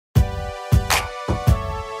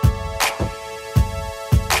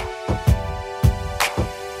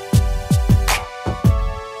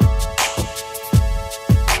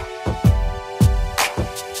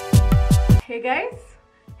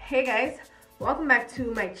Hey guys, welcome back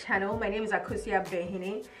to my channel. My name is Akosua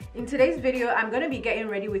Benhene. In today's video, I'm going to be getting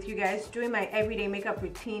ready with you guys, doing my everyday makeup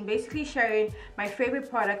routine, basically sharing my favorite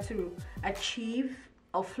product to achieve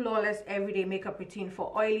a flawless everyday makeup routine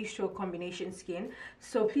for oily stroke combination skin.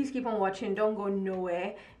 So please keep on watching, don't go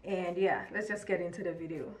nowhere, and yeah, let's just get into the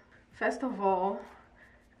video. First of all,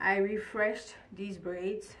 I refreshed these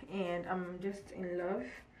braids and I'm just in love.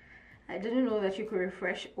 I didn't know that you could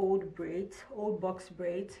refresh old braids, old box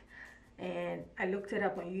braids, and I looked it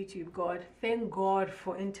up on YouTube. Thank God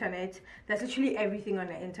for internet. There's literally everything on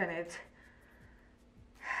the internet.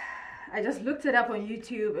 I just looked it up on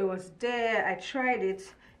YouTube. It was there. I tried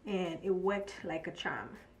it and it worked like a charm.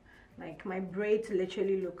 Like, my braids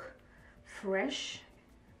literally look fresh.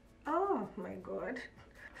 Oh my God.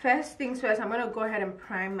 First things first, I'm going to go ahead and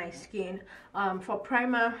prime my skin. For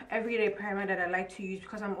primer, everyday primer that I like to use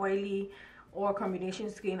because I'm oily or combination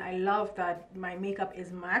skin, I love that my makeup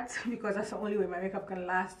is matte because that's the only way my makeup can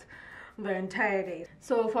last the entire day.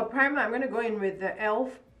 So for primer, I'm going to go in with the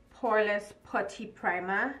e.l.f. Poreless Putty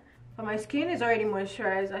Primer. But my skin is already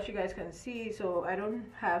moisturized, as you guys can see, so I don't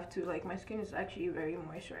have to, like, my skin is actually very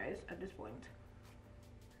moisturized at this point.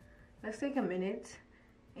 Let's take a minute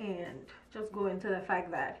and just go into the fact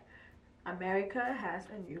that America has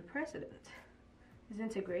a new president.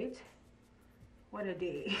 Isn't it great? What a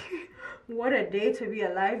day. What a day to be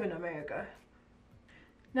alive in America.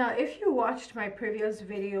 Now, if you watched my previous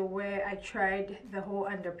video where I tried the whole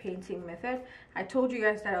underpainting method, I told you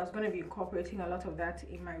guys that I was going to be incorporating a lot of that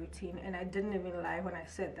in my routine, and I didn't even lie when I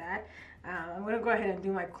said that. I'm going to go ahead and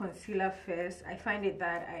do my concealer first. I find it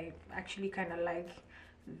that I actually kind of like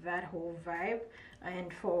that whole vibe,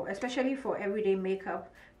 and especially for everyday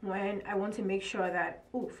makeup, when I want to make sure that,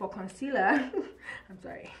 for concealer I'm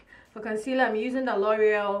sorry, for concealer I'm using the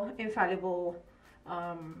L'Oreal Infallible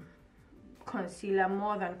concealer,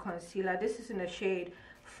 More Than Concealer. This is in the shade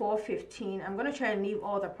 415. I'm going to try and leave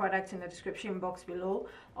all the products in the description box below.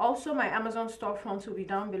 Also, my Amazon storefront will be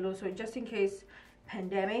down below, so just in case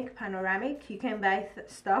panoramic, you can buy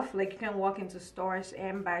stuff, like you can walk into stores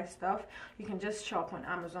and buy stuff. You can just shop on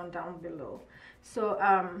Amazon down below. So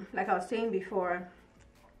like I was saying before,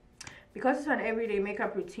 because it's an everyday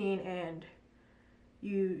makeup routine, and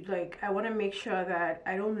I want to make sure that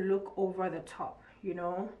I don't look over the top, you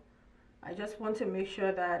know. I just want to make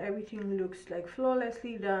sure that everything looks like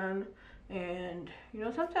flawlessly done, and you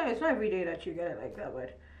know, sometimes it's not every day that you get it like that,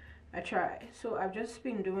 but I try. So I've just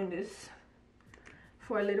been doing this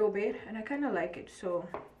for a little bit and I kind of like it. So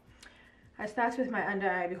I start with my under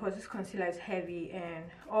eye because this concealer is heavy and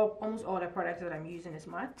almost all the products that I'm using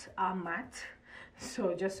are matte.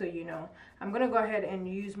 So just so you know, I'm gonna go ahead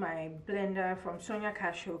and use my blender from Sonia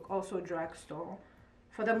Kashuk, also drugstore.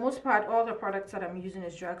 For the most part, all the products that I'm using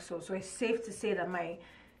is drugstore, so it's safe to say that my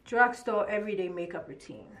drugstore everyday makeup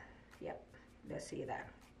routine. Yep, let's say that.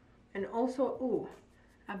 And also,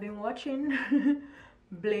 I've been watching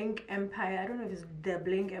Blink Empire. I don't know if it's The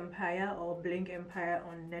Blink Empire or Blink Empire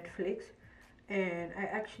on Netflix, and I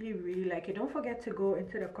actually really like it. Don't forget to go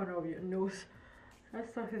into the corner of your nose.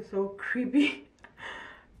 That stuff is so creepy.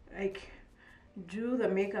 Like, do the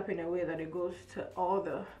makeup in a way that it goes to all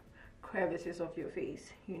the crevices of your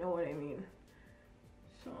face, you know what I mean.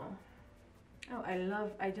 So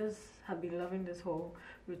I just have been loving this whole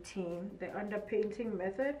routine. The underpainting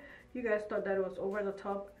method, you guys thought that it was over the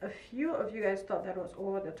top. A few of you guys thought that was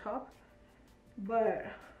over the top, but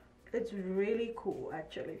it's really cool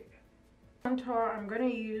actually. Contour, I'm gonna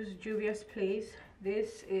use Juvia's Place.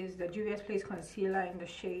 This is the Juvia's Place concealer in the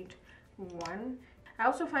shade 1. I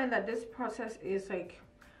also find that this process is like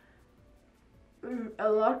a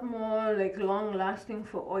lot more like long lasting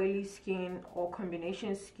for oily skin or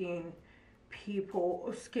combination skin people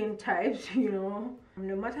or skin types, you know.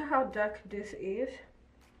 No matter how dark this is,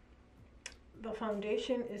 the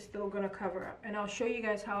foundation is still gonna cover up, and I'll show you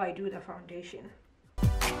guys how I do the foundation.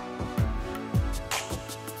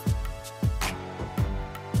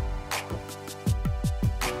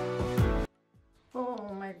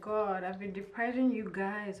 Oh my God, I've been depriving you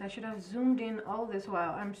guys. I should have zoomed in all this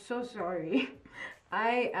while. I'm so sorry.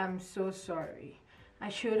 I am so sorry. I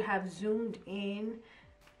should have zoomed in.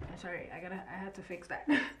 I'm sorry, I had to fix that.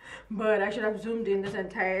 But I should have zoomed in this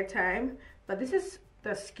entire time. But this is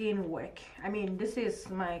the skin work. I mean, this is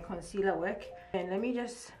my concealer work. And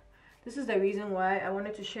this is the reason why I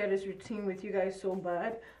wanted to share this routine with you guys so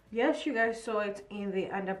bad. Yes, you guys saw it in the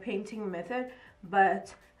underpainting method,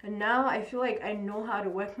 but now I feel like I know how to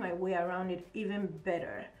work my way around it even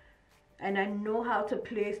better. And I know how to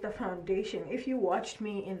place the foundation. If you watched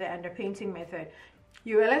me in the underpainting method,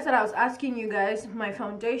 you realize that I was asking you guys my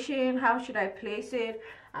foundation, how should I place it?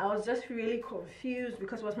 I was just really confused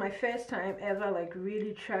because it was my first time ever like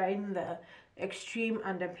really trying the extreme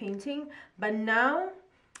underpainting. But now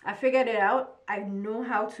I figured it out. I know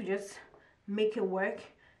how to just make it work,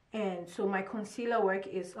 and so my concealer work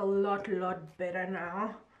is a lot better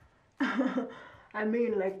now. I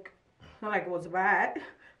mean, like, not like it was bad,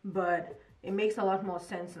 but it makes a lot more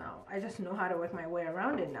sense now. I just know how to work my way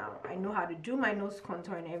around it now. I know how to do my nose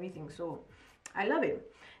contour and everything, so I love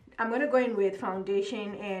it. I'm going to go in with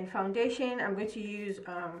foundation, and foundation I'm going to use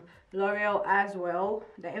L'Oreal as well,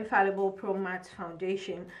 the Infallible Pro Matte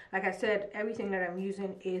Foundation. Like I said, everything that I'm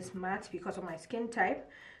using is matte because of my skin type.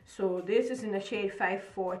 So this is in the shade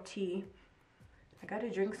 540. I gotta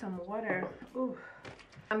drink some water. Ooh.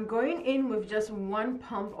 I'm going in with just one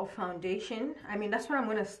pump of foundation. I mean, that's what I'm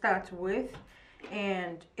gonna start with.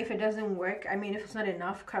 And if it doesn't work, I mean, if it's not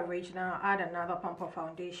enough coverage, then I'll add another pump of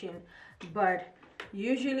foundation. But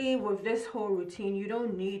usually with this whole routine, you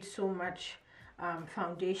don't need so much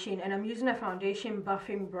foundation. And I'm using a foundation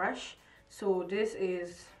buffing brush. So this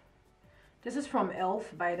is from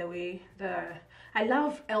e.l.f., by the way. I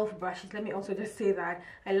love e.l.f. brushes. Let me also just say that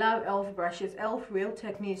I love e.l.f. brushes. e.l.f. Real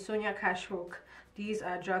Technique, Sonia Kashuk. These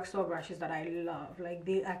are drugstore brushes that I love. Like,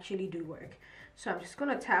 they actually do work. So I'm just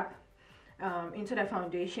gonna tap into the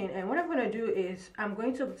foundation, and what I'm going to do is I'm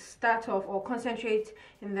going to start off or concentrate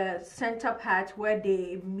in the center part where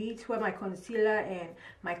they meet, where my concealer and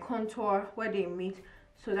my contour, where they meet.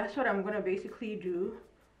 So that's what I'm going to basically do.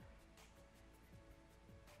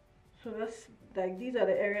 So that's like, these are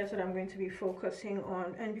the areas that I'm going to be focusing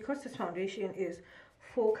on, and because this foundation is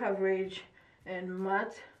full coverage and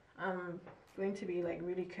matte, I'm going to be like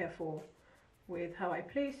really careful with how I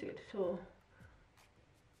place it. So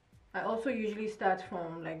I also usually start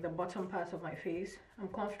from like the bottom part of my face. I'm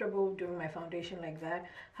comfortable doing my foundation like that.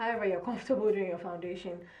 However you're comfortable doing your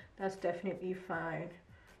foundation, that's definitely fine.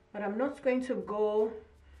 But I'm not going to go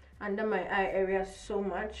under my eye area so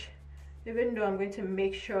much, even though I'm going to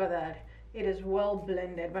make sure that it is well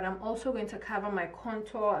blended. But I'm also going to cover my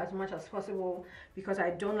contour as much as possible because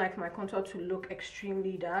I don't like my contour to look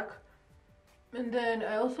extremely dark. And then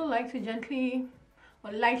I also like to gently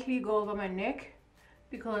or lightly go over my neck,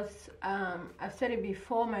 because I've said it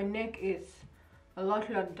before, my neck is a lot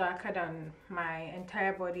darker than my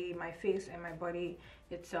entire body, my face and my body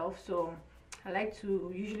itself. So I like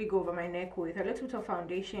to usually go over my neck with a little bit of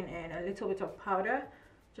foundation and a little bit of powder,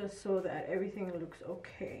 just so that everything looks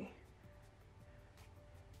okay.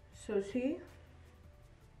 So see,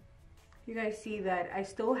 you guys see that I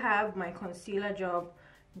still have my concealer job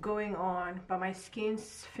going on, but my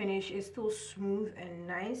skin's finish is still smooth and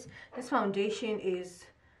nice. This foundation is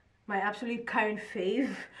my absolute current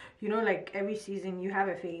fave. You know, like every season you have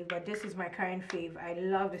a fave, but this is my current fave. I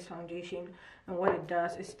love this foundation, and what it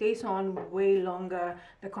does, it stays on way longer.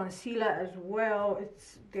 The concealer as well,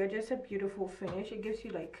 they're just a beautiful finish. It gives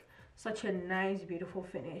you like such a nice beautiful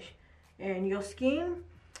finish, and your skin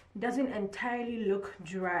doesn't entirely look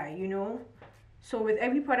dry, you know. So with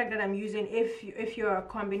every product that I'm using, if you're a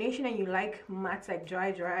combination and you like matte, like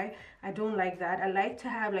dry, I don't like that. I like to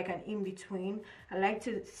have like an in-between. I like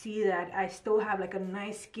to see that I still have like a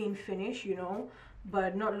nice skin finish, you know,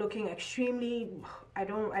 but not looking extremely, I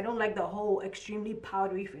don't like the whole extremely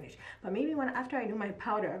powdery finish. But maybe after I do my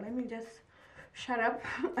powder, let me just shut up.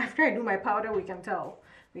 After I do my powder, we can tell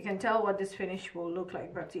what this finish will look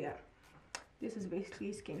like. But yeah, this is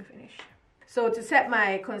basically skin finish. So to set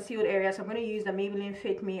my concealed areas, I'm going to use the Maybelline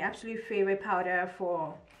Fit Me absolute favorite powder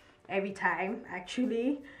for every time.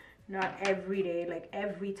 Actually, not every day, like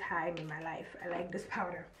every time in my life. I like this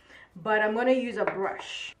powder. But I'm going to use a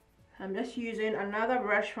brush. I'm just using another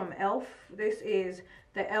brush from e.l.f. This is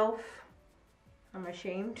the e.l.f. I'm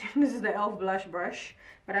ashamed. This is the e.l.f. blush brush.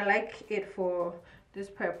 But I like it for this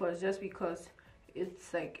purpose just because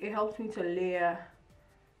it's like, it helps me to layer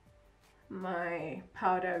my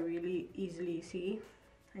powder really easily, see,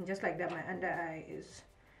 and just like that my under eye is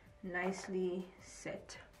nicely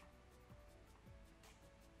set.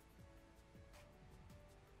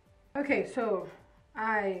 Okay, so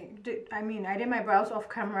I did my brows off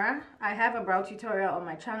camera. I have a brow tutorial on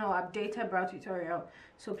my channel, updated brow tutorial,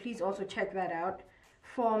 so please also check that out.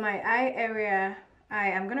 For my eye area, I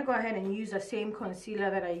am gonna go ahead and use the same concealer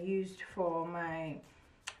that I used for my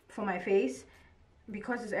face.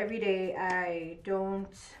 Because it's every day, I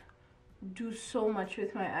don't do so much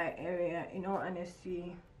with my eye area, in all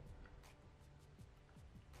honesty.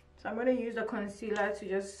 So I'm going to use the concealer to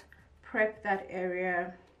just prep that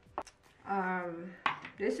area.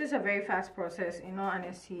 This is a very fast process, in all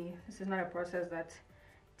honesty. This is not a process that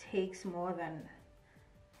takes more than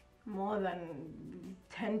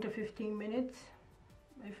 10 to 15 minutes.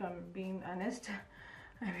 if I'm being honest.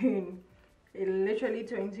 I mean, in literally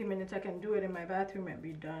 20 minutes I can do it in my bathroom and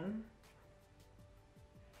be done.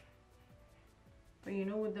 But you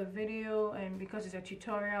know, with the video, and because it's a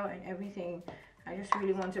tutorial and everything, I just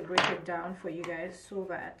really want to break it down for you guys so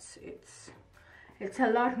that it's a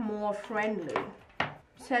lot more friendly.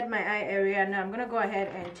 Set my eye area. Now I'm gonna go ahead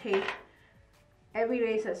and take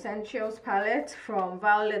Everyday's Essentials palette from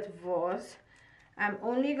Violet Voss. I'm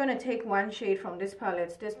only gonna take one shade from this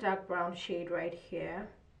palette, this dark brown shade right here.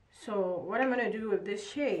 So what I'm gonna do with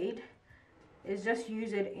this shade is just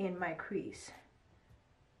use it in my crease,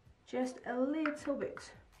 just a little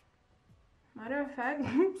bit. Matter of fact,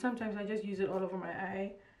 sometimes I just use it all over my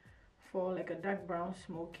eye for like a dark brown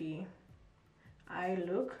smoky eye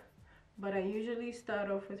look. But I usually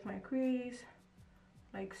start off with my crease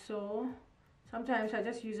like so. Sometimes I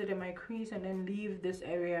just use it in my crease and then leave this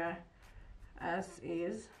area as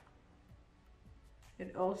is.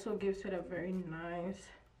 It also gives it a very nice,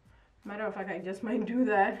 matter of fact, I just might do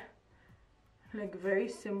that, like very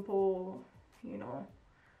simple, you know.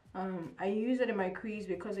 I use it in my crease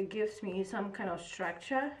because it gives me some kind of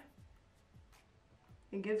structure.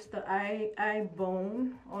 It gives the eye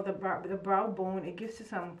bone, or the brow bone, it gives it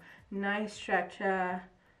some nice structure.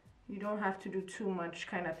 You don't have to do too much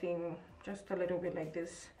kind of thing, just a little bit like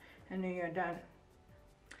this, and then you're done.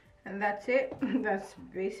 And that's it. That's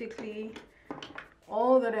basically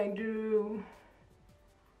all that I do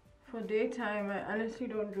for daytime. I honestly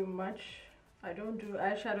don't do much. I don't do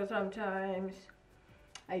eyeshadow sometimes.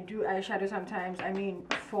 I do eyeshadow sometimes. I mean,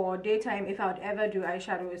 for daytime, if I would ever do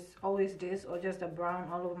eyeshadow, it's always this or just a brown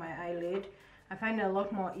all over my eyelid. I find it a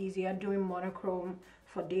lot more easier doing monochrome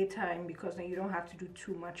for daytime because then you don't have to do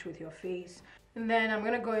too much with your face. And then I'm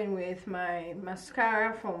gonna go in with my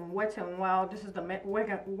mascara from Wet n Wild. This is the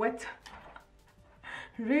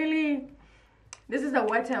This is the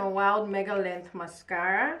Wet n Wild Mega Length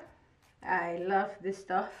Mascara. I love this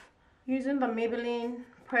stuff. Using the Maybelline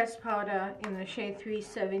pressed powder in the shade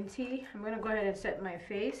 370. I'm gonna go ahead and set my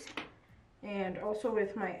face, and also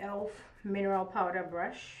with my e.l.f. mineral powder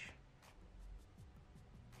brush.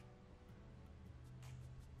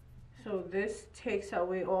 So this takes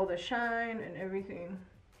away all the shine and everything.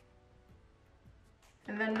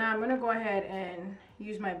 And then now I'm gonna go ahead and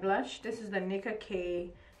use my blush. This is the Nicka K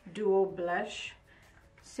Duo Blush.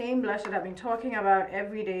 Same blush that I've been talking about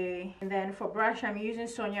every day. And then for brush, I'm using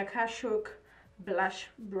Sonia Kashuk blush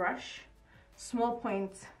brush, small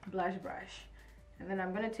point blush brush. And then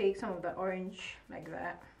I'm gonna take some of the orange like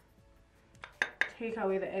that, take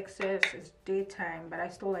away the excess. It's daytime, but I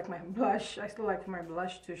still like my blush. I still like my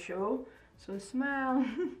blush to show. So smile.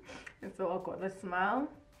 It's so awkward. Let's smile.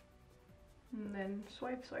 And then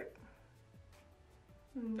swipe.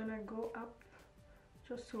 And then I go up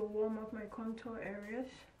just to warm up my contour areas.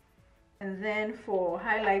 And then for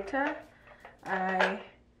highlighter,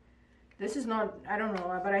 this is not, I don't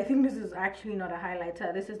know, but I think this is actually not a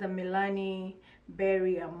highlighter. This is the Milani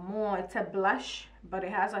Berry Amore. It's a blush, but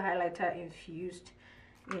it has a highlighter infused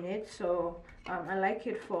in it. So I like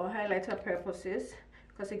it for highlighter purposes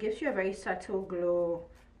because it gives you a very subtle glow,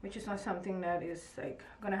 which is not something that is like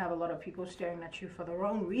gonna have a lot of people staring at you for the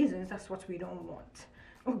wrong reasons. That's what we don't want.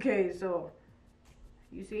 Okay, so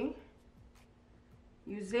you see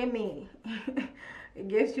me. It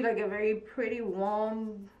gives you like a very pretty,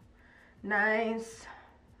 warm, nice,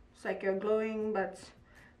 it's like you're glowing, but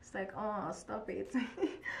it's like, oh, stop it.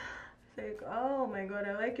 It's like, oh my god,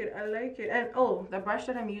 I like it. And oh, the brush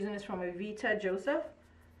that I'm using is from Evita Joseph.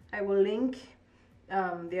 I will link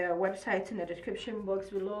their website in the description box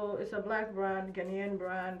below. It's a black brand, Ghanaian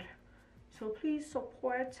brand, so please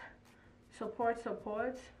support.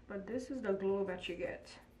 But this is the glow that you get.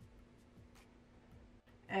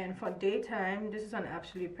 And for daytime, this is an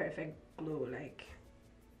absolutely perfect glow. Like,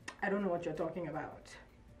 I don't know what you're talking about.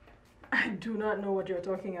 I do not know what you're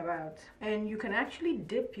talking about. And you can actually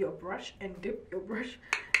dip your brush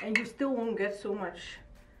and you still won't get so much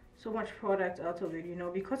product out of it, you know,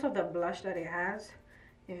 because of the blush that it has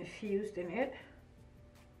infused in it.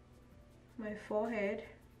 My forehead,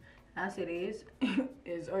 as it is,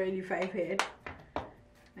 is already 5 head.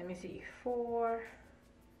 Let me see, 4,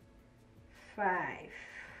 5.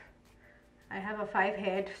 I have a 5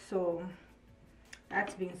 head, so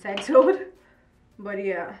that's been settled. But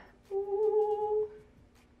yeah. Ooh.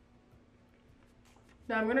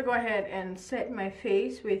 Now I'm gonna go ahead and set my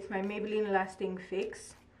face with my Maybelline Lasting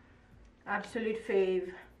Fix. Absolute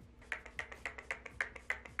fave.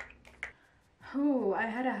 Oh, I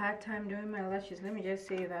had a hard time doing my lashes. Let me just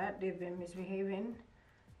say that they've been misbehaving,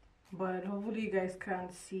 but hopefully you guys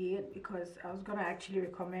can't see it because I was gonna actually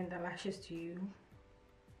recommend the lashes to you.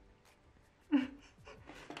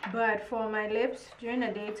 But for my lips, during the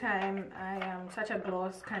daytime, I am such a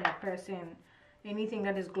gloss kind of person. Anything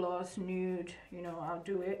that is gloss, nude, you know, I'll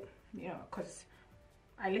do it, you know, because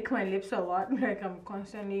I lick my lips a lot. Like I'm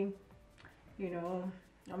constantly, you know,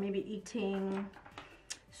 or maybe eating.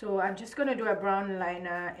 So I'm just gonna do a brown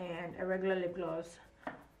liner and a regular lip gloss,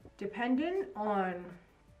 depending on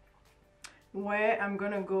where I'm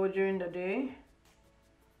gonna go during the day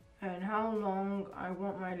and how long I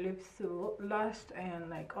want my lips to last and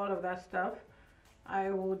like all of that stuff.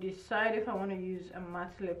 I will decide if I want to use a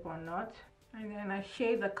matte lip or not. And then I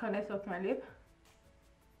shade the corners of my lip.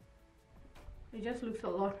 It just looks a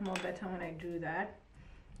lot more better when I do that.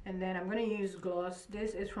 And then I'm going to use gloss.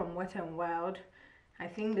 This is from Wet n Wild. I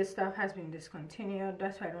think this stuff has been discontinued.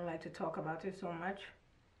 That's why I don't like to talk about it so much.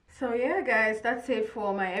 So yeah guys, that's it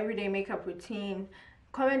for my everyday makeup routine.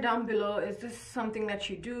 Comment down below, is this something that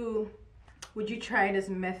you do? Would you try this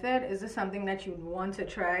method? Is this something that you'd want to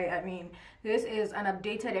try? I mean, this is an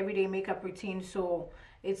updated everyday makeup routine, so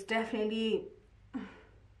it's definitely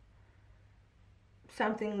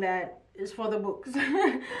something that is for the books.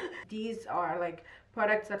 These are like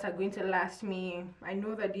products that are going to last me. I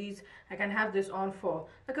know that these, I can have this on for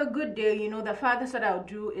like a good day. You know, the farthest that I'll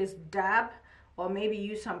do is dab or maybe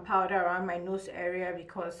use some powder around my nose area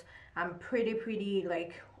because I'm pretty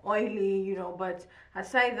like oily, you know. But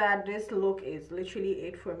aside that, this look is literally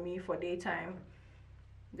it for me for daytime.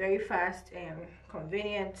 Very fast and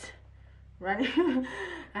convenient. Running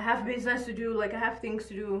I have business to do, like I have things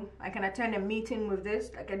to do. I can attend a meeting with this,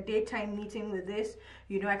 like a daytime meeting with this,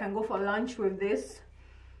 you know. I can go for lunch with this.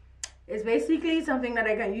 It's basically something that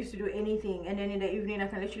I can use to do anything, and then in the evening I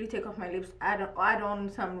can literally take off my lips, add on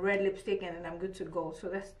some red lipstick, and then I'm good to go. So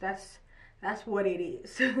that's what it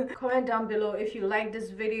is. Comment down below if you like this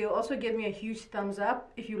video. Also give me a huge thumbs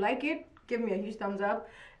up if you like it. Give me a huge thumbs up,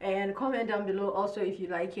 and comment down below also if you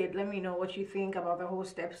like it. Let me know what you think about the whole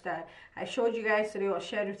steps that I showed you guys today or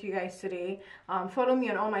shared with you guys today. Follow me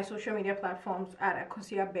on all my social media platforms at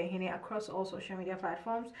Akosua Benhene across all social media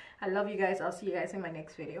platforms. I love you guys. I'll see you guys in my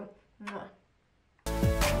next video. Mwah.